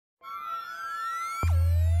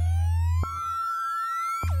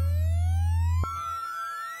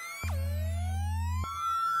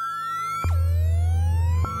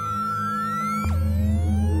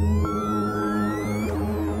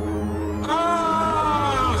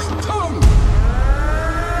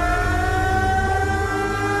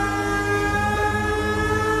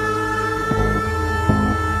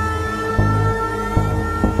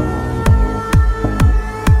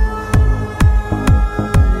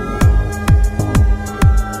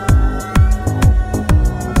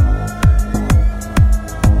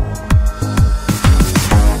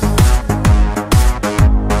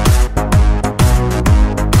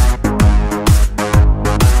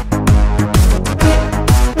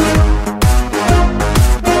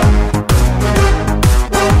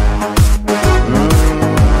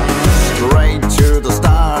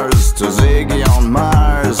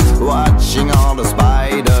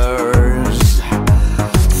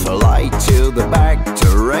to the back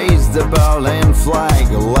to raise the Berlin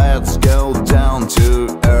flag. Let's go down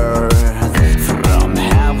to earth. From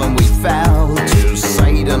heaven we fell to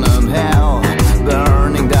Satan and hell,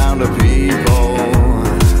 burning down the people.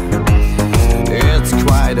 It's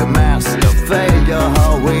quite a mess, the failure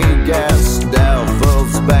how we guess.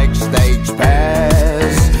 Devil's backstage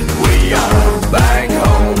pass. We are back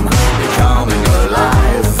home, becoming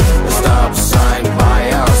alive. A stop sign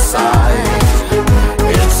by our side.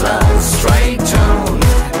 It's a straight tone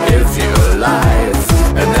if you're alive,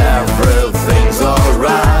 and everything's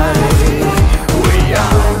alright. We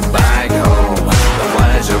are back home, the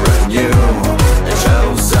pleasure in you, it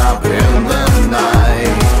shows up in the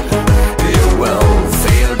night. You will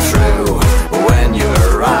feel true when you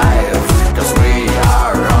arrive, 'cause we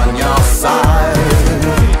are on your side.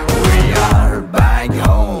 We are back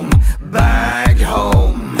home, back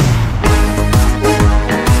home.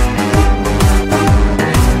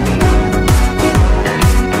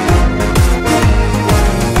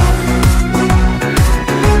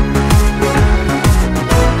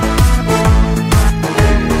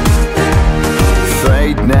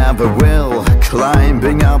 Fate never will,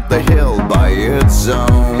 climbing up the hill by its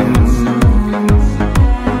own.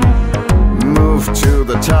 Move to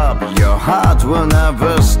the top, your heart will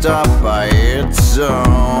never stop by its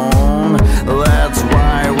own. That's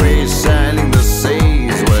why we're sailing the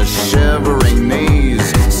seas with shivering knees,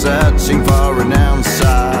 searching for an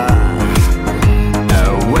answer. A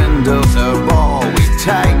window, a ball, we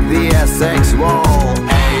take the Essex wall.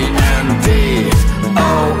 ANDOME.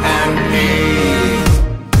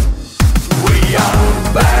 We are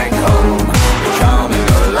back home, becoming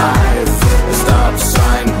alive. A stop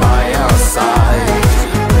sign by our side.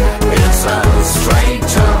 It's a straight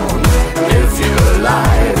tone if you're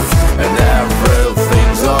alive, and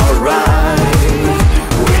everything's alright.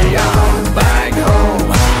 We are back home.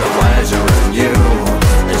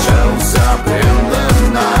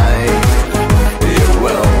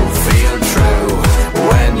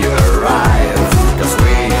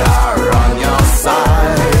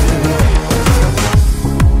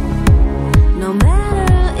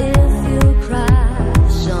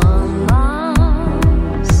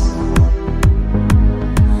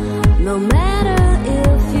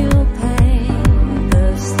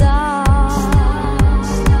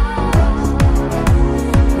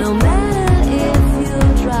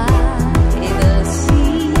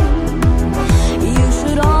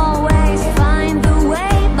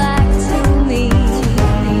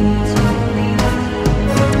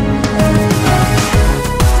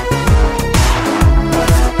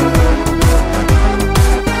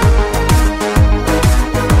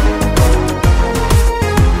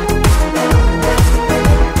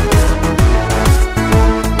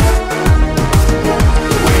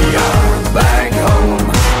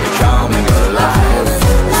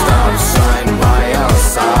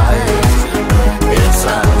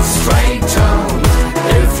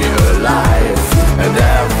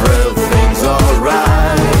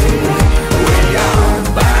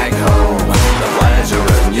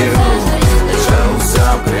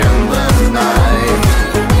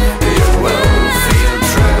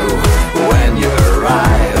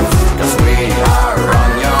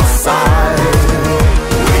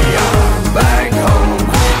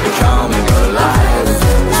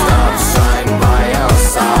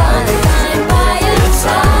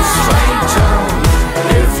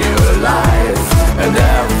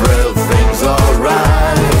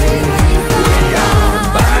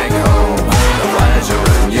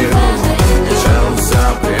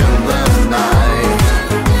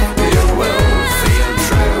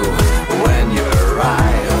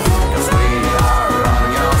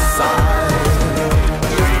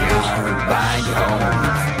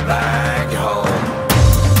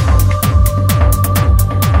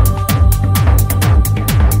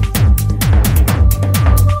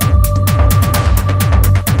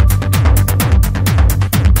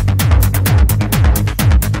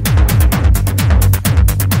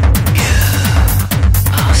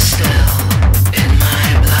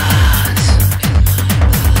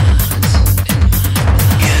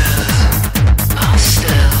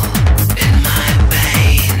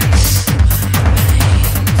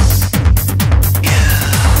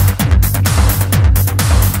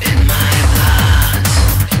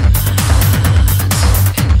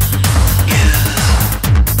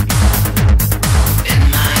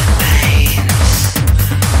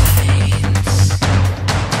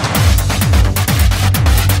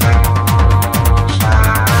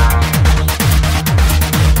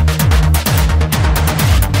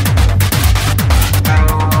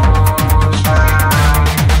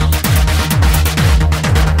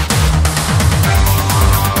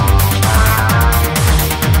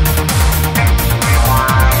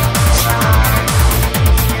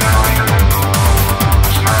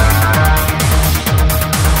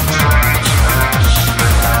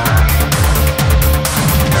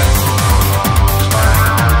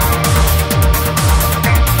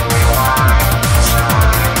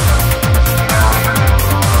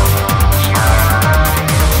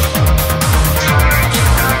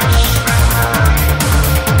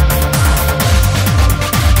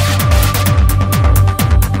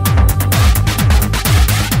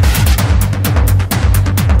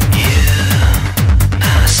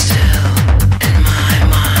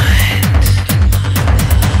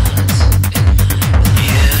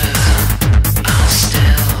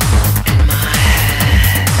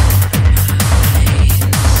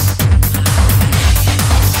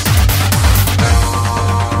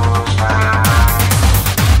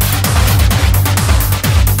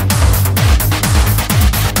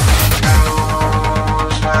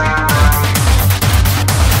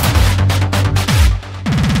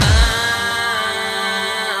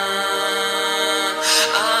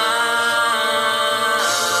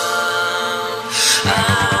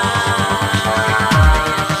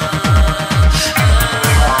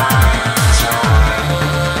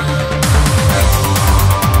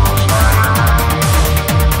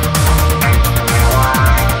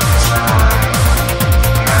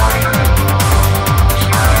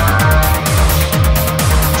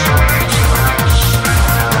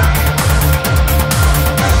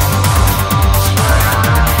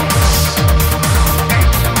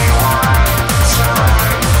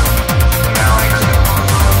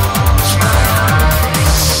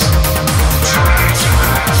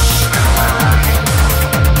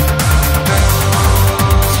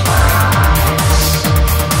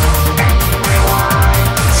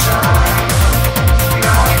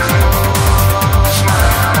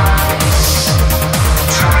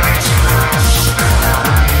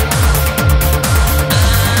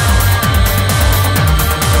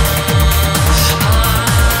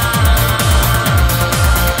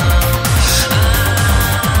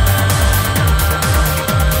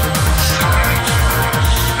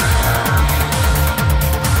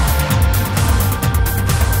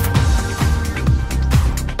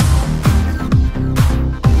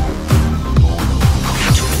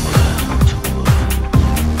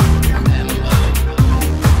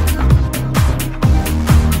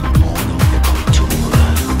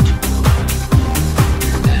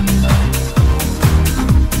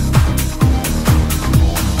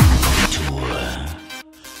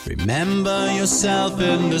 Remember yourself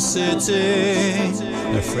in the city,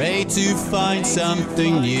 afraid to find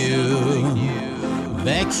something new.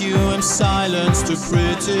 Vacuum silence too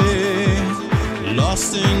pretty,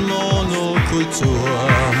 lost in monokultur.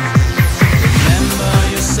 Remember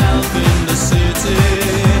yourself in the city,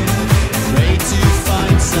 afraid to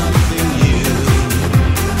find something new.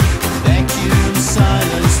 Vacuum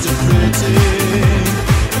silence too pretty,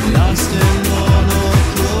 lost in monokultur.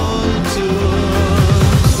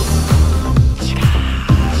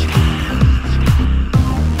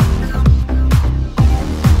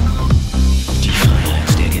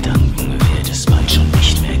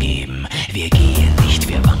 Wir gehen nicht,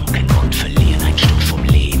 wir wanken und verlieren ein Stück vom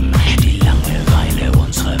Leben. Die Langeweile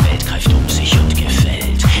unserer Welt greift um sich und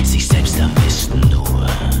gefällt sich selbst am besten nur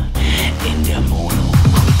in der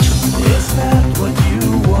Monokultur. Is that what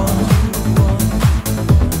you want?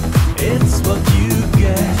 It's what you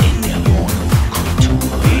get. In der Monokultur.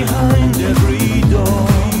 Behind every door,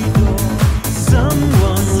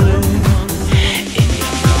 someone lives. In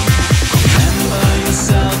der Monokultur. Remember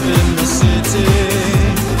yourself in the city,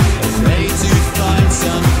 afraid to find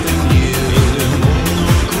something new.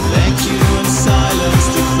 Vacuum silence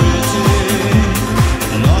too pretty,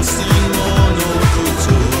 lost in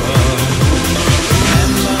monocultur.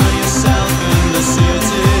 Remember yourself in the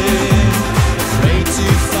city, afraid to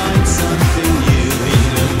find something new.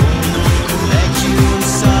 Vacuum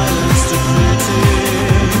silence too pretty,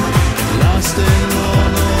 lost in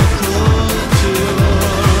monocultur.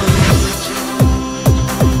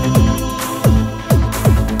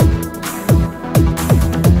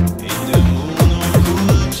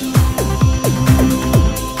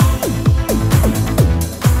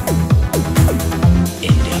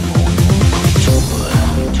 In der Monokultur.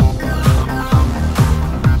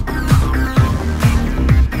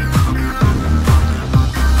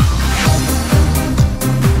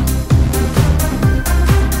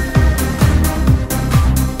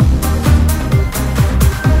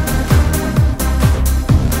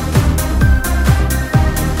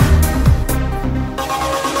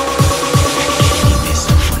 Bist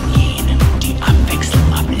du von jenen, die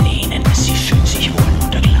Abwechslung ablehnen? Sie fühlen sich wohl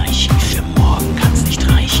untergleichen. Für morgen kann's nicht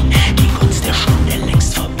reichen. Die Gunst der Stunde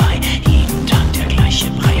längst vorbei. Jeden Tag der gleiche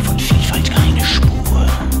Brei, von Vielfalt keine Spur.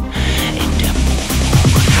 In der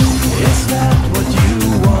Monokultur. Is that what you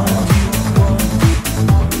want?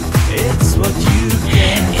 It's what you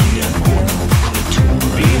get. In der Monokultur.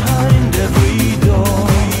 Behind every door,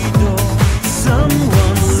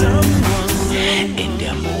 someone lives. In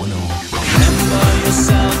der Monokultur. Remember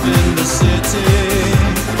yourself in the city,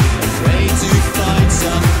 afraid to find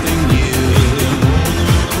something new.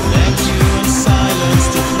 Vacuum silence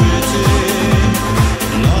too pretty,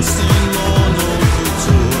 lost in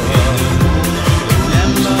monocultur.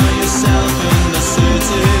 Remember yourself in the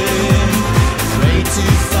city, afraid to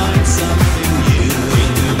find something new.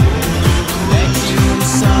 Vacuum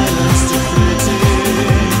silence too pretty,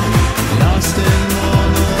 lost in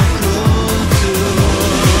monocultur.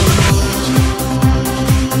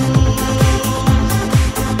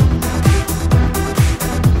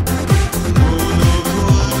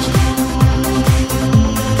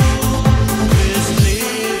 Ist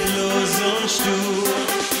leblos und stur.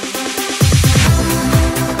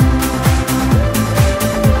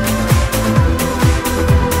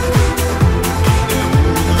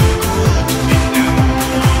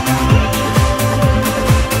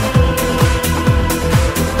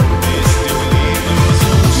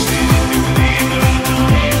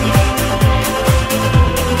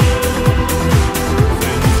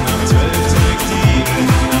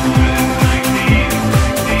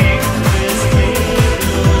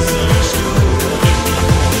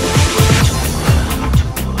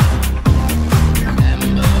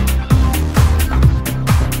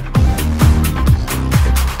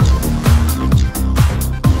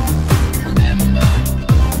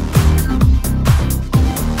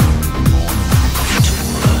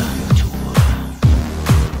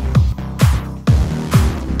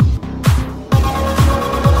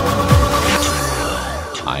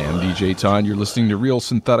 DJ Todd. You're listening to Real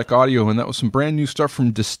Synthetic Audio, and that was some brand new stuff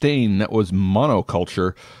from Distain. That was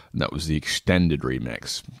Monokultur, and that was the extended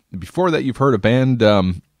remix. Before that, you've heard a band.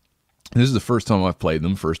 This is the first time I've played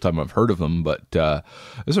them, first time I've heard of them, but there's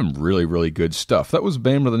some really, really good stuff. That was a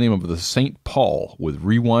band by the name of the St. Paul with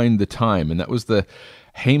Rewind the Time, and that was the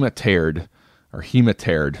Heimataerde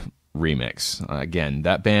remix. Again,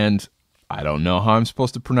 that band, I don't know how I'm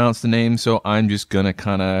supposed to pronounce the name, so I'm just going to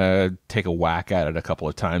kind of take a whack at it a couple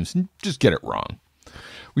of times and just get it wrong.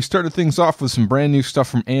 We started things off with some brand new stuff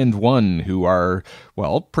from And One, who are,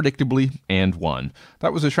 well, predictably And One.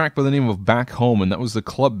 That was a track by the name of Back Home, and that was the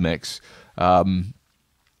club mix. I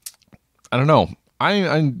don't know.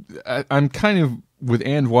 I'm kind of with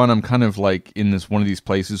And One. I'm kind of like in this one of these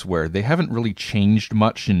places where they haven't really changed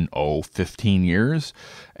much in 15 years,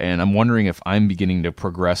 and I'm wondering if I'm beginning to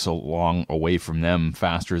progress along away from them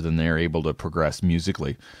faster than they're able to progress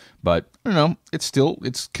musically. But I don't know.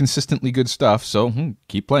 It's consistently good stuff. So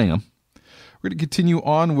keep playing them. We're going to continue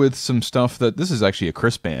on with some stuff that this is actually a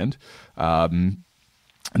Chris band.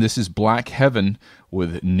 This is Black Heaven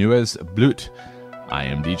with Neues, Blut. I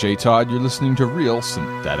am DJ Todd. You're listening to Real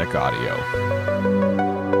Synthetic Audio.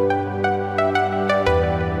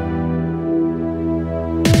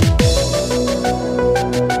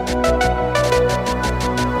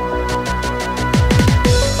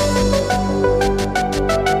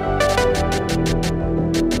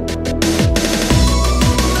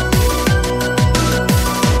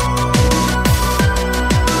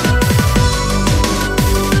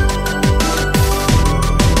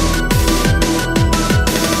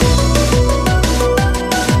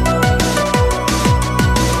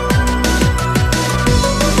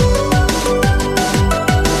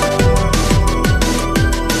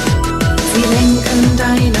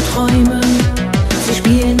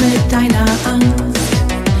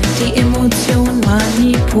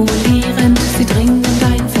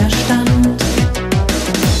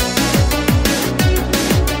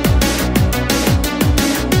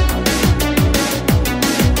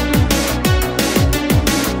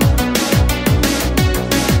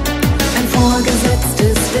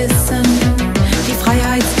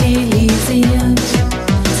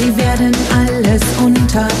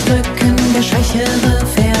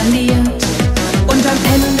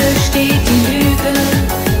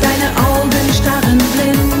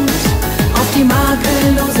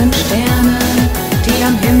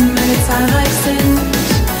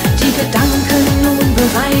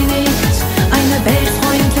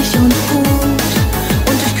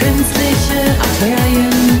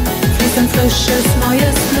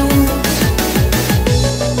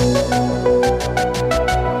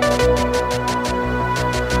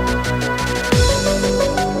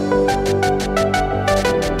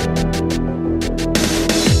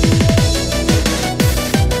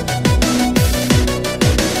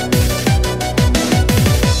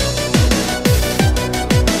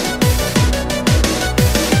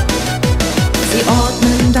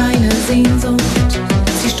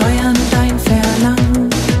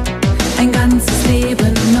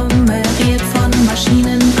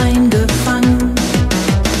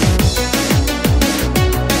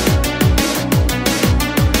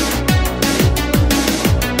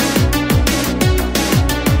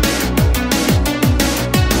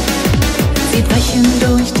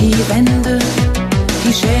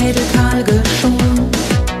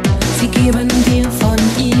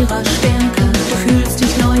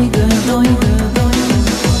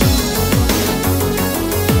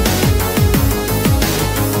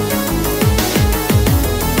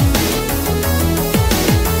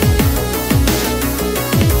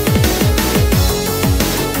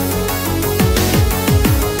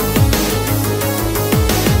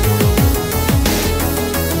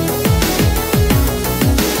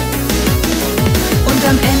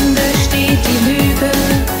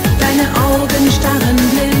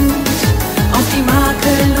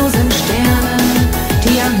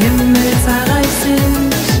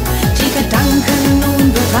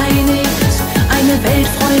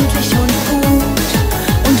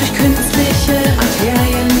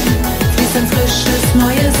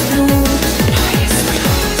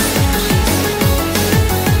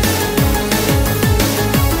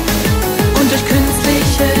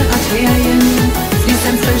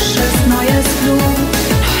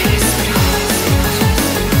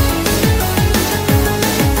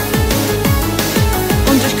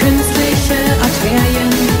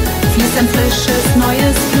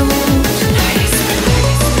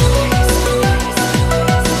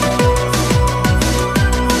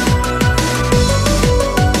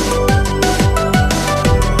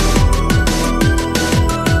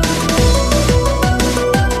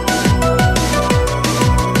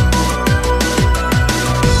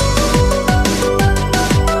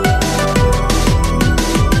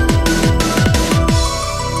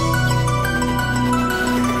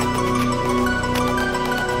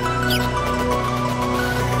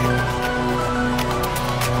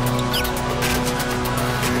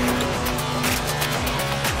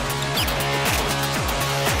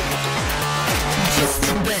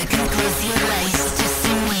 Close your eyes to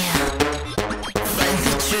see me. Find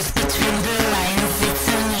the truth between the lines. It's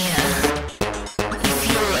a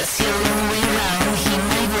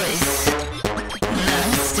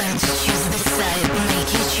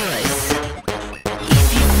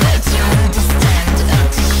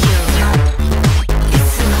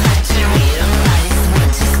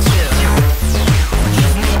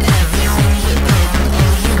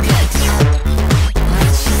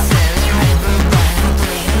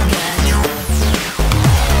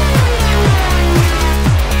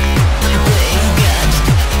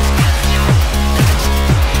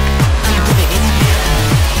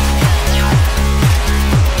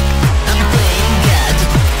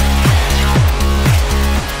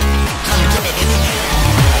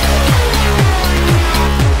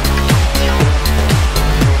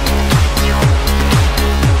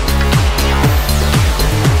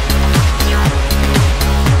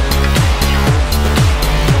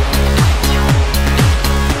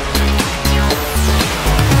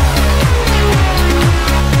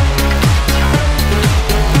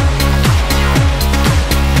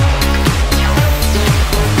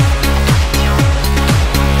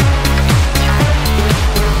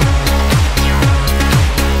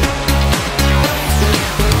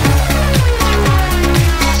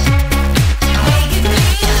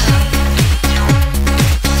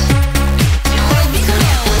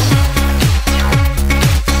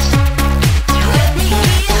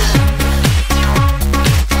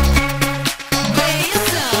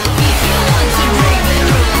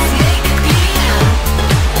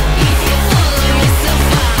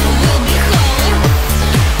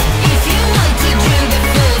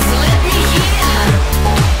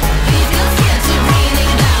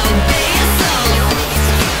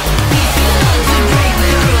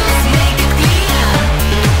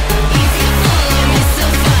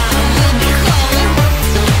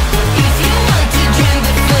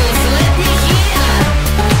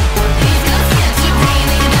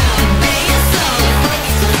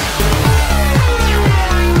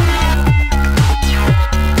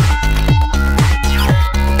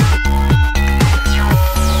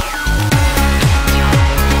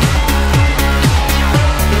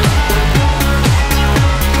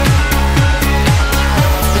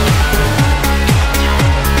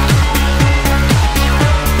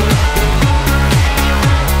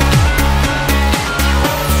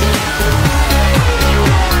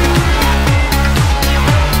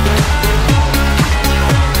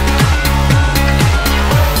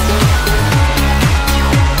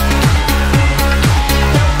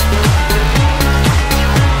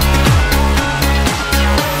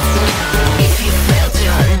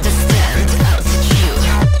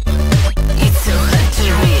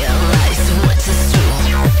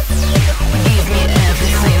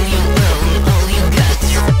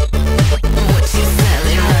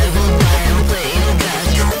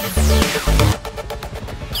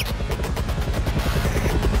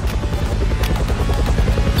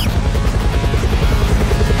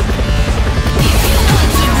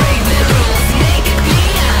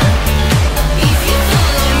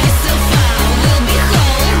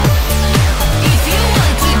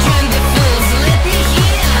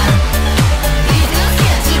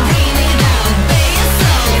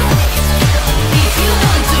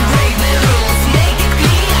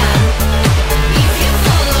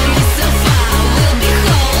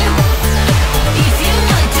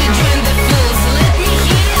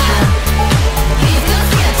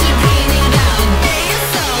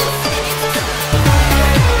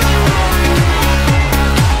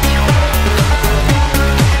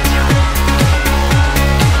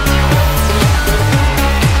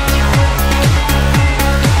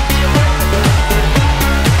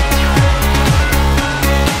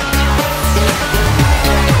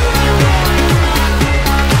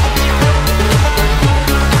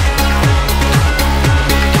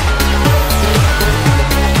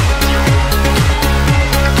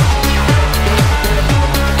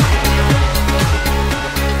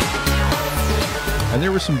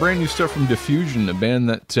there was some brand new stuff from Diffuzion, a band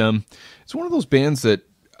that it's one of those bands that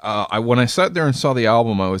when I sat there and saw the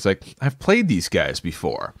album, I was like, I've played these guys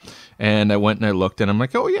before. And I went and I looked, and I'm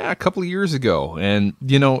like, oh yeah, a couple of years ago. And,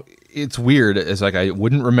 you know, it's weird. It's like I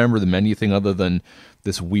wouldn't remember them anything other than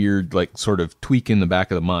this weird, like, sort of tweak in the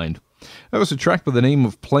back of the mind. That was a track by the name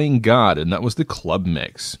of Playing God, and that was the club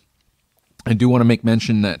mix. I do want to make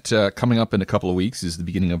mention that coming up in a couple of weeks is the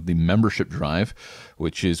beginning of the membership drive,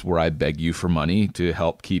 which is where I beg you for money to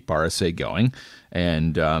help keep RSA going.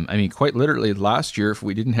 And I mean, quite literally, last year, if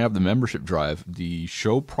we didn't have the membership drive, the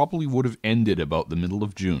show probably would have ended about the middle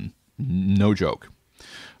of June. No joke.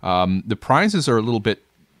 The prizes are a little bit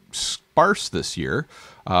sparse this year.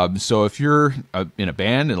 So if you're in a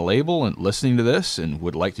band and a label and listening to this and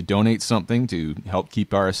would like to donate something to help keep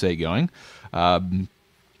RSA going,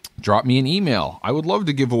 drop me an email. I would love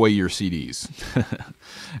to give away your CDs.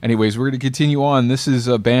 Anyways, we're going to continue on. This is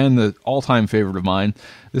a band, the all-time favorite of mine.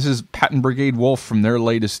 This is Patenbrigade Wolff from their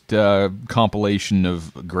latest compilation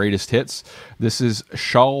of greatest hits. This is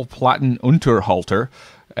Schallplattenunterhalter.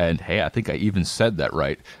 And hey, I think I even said that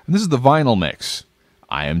right. And this is the vinyl mix.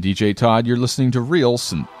 I am DJ Todd. You're listening to Real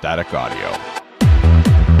Synthetic Audio.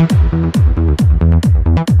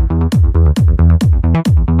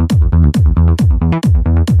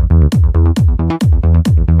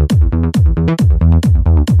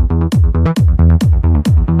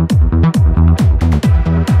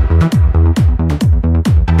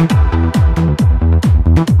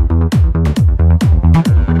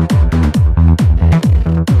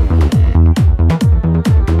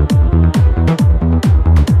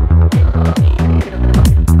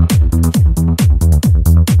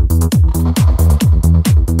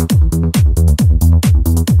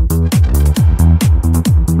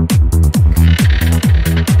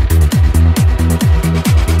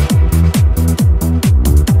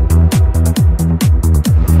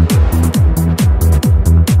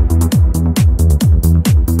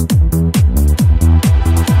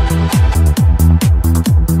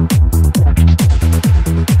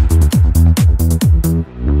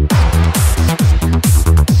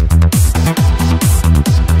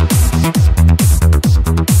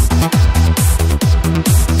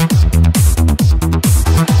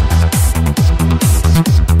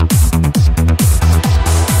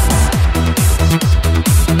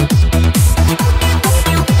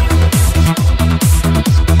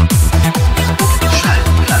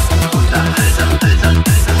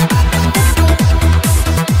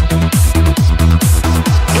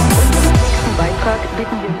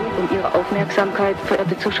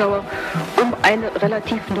 Verehrte Zuschauer, eine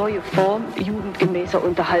relativ neue Form jugendgemäßer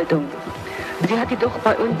Unterhaltung. Sie hat jedoch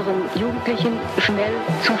bei unseren Jugendlichen schnell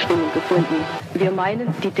Zustimmung gefunden. Wir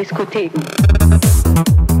meinen die Diskotheken.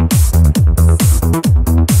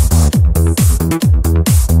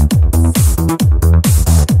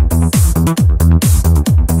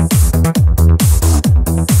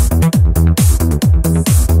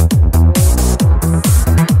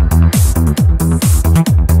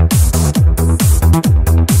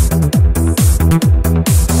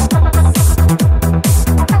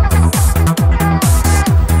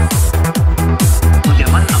 Und der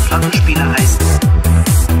Mann am Plattenspieler heißt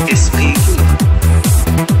SPG.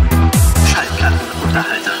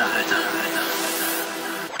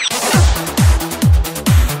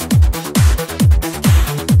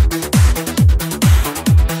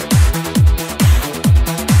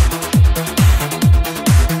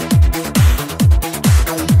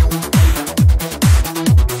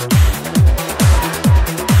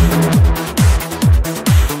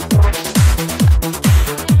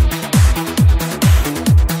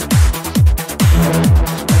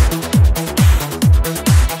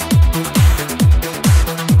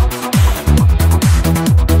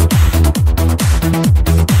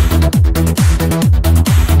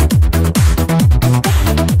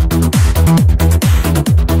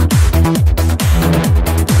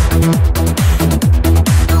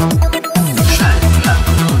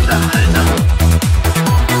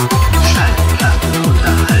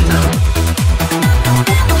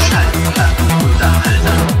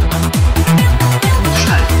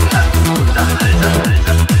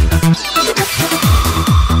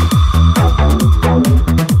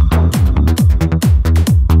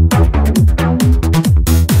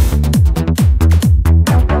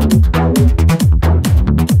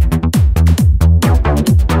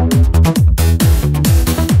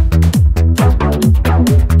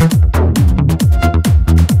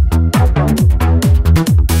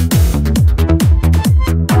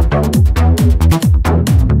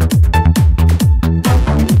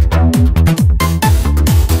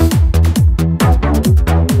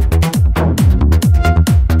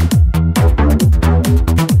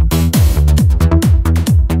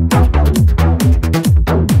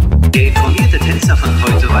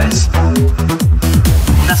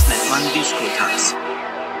 man Diskotanz.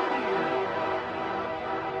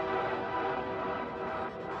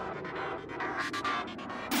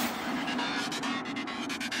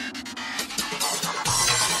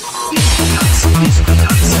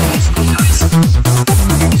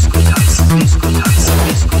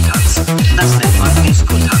 Das nennt man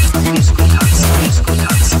Diskotanz.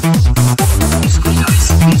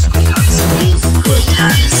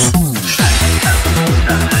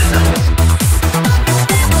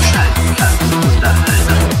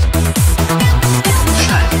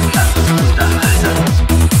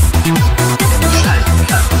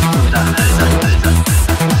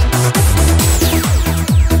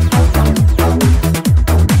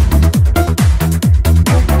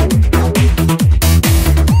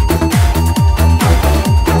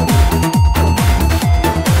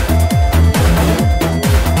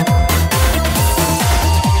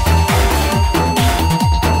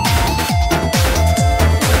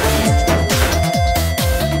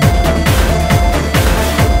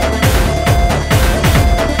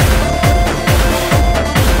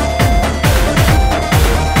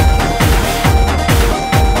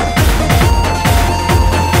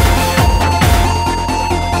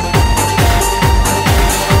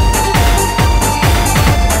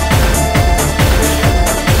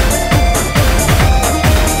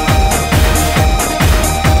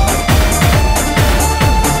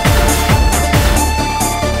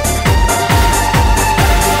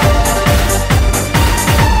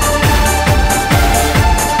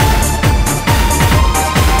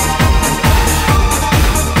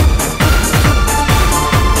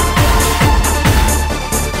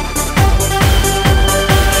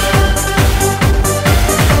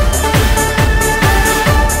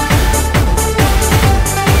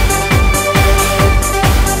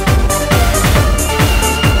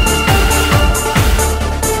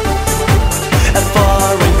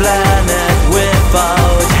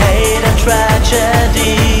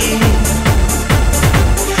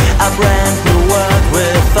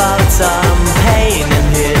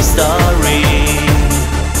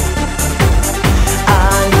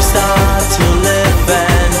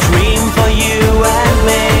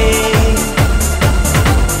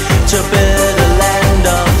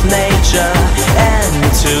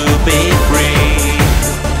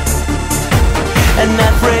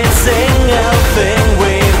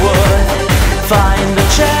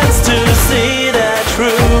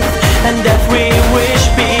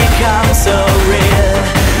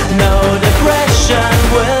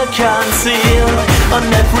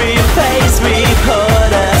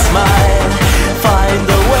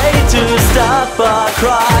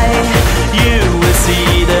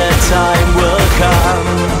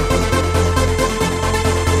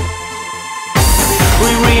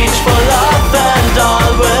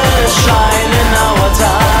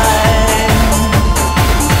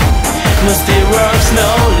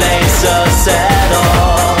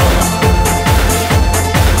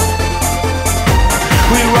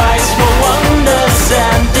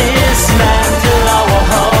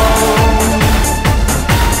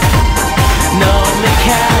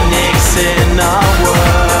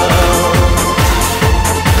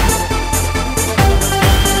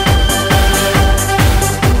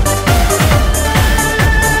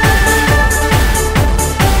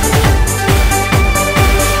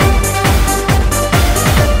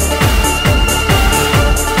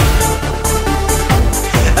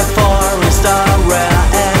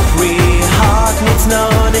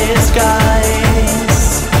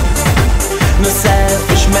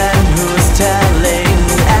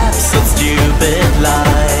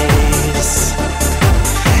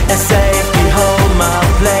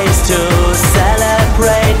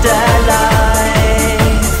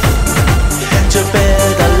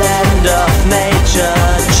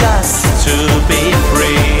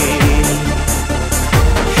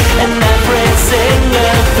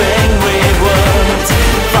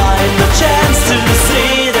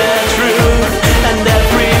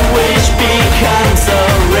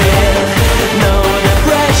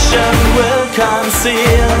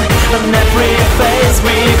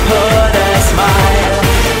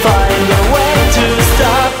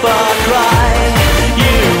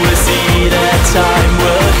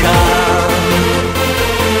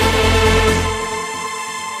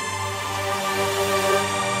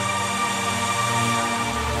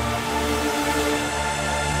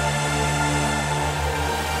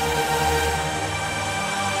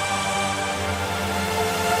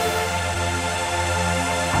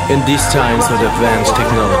 In these times of advanced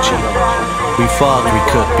technology, we thought we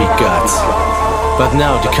could be gods. But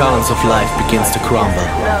now the columns of life begins to crumble,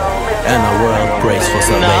 and our world prays for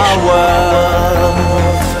salvation.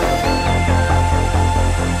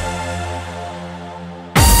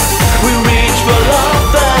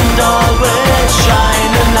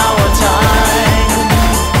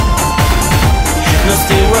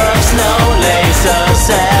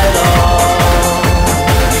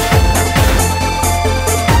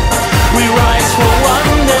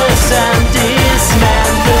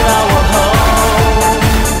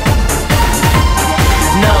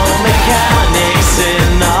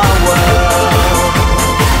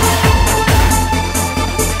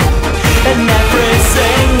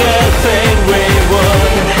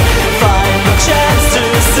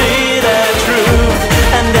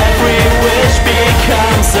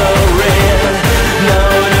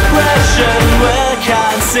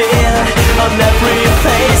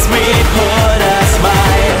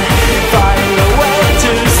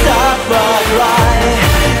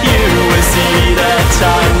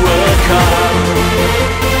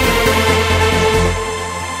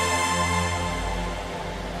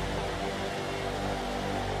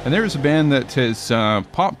 And there's a band that has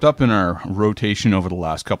popped up in our rotation over the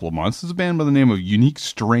last couple of months. It's a band by the name of Unique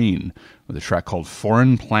Strain with a track called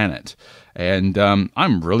Foreign Planet. And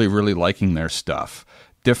I'm really, really liking their stuff.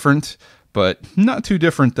 Different, but not too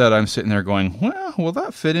different that I'm sitting there going, well, will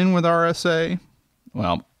that fit in with RSA?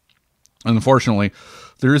 Well, unfortunately,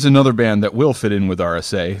 there is another band that will fit in with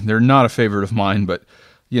RSA. They're not a favorite of mine, but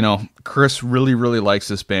you know, Chris really, really likes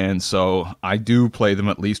this band, so I do play them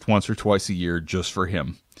at least once or twice a year just for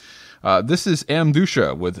him. This is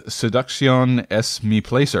Amduscia with Seduccion es mi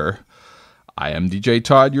placer. I am DJ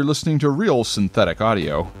Todd. You're listening to Real Synthetic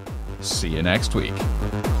Audio. See you next week.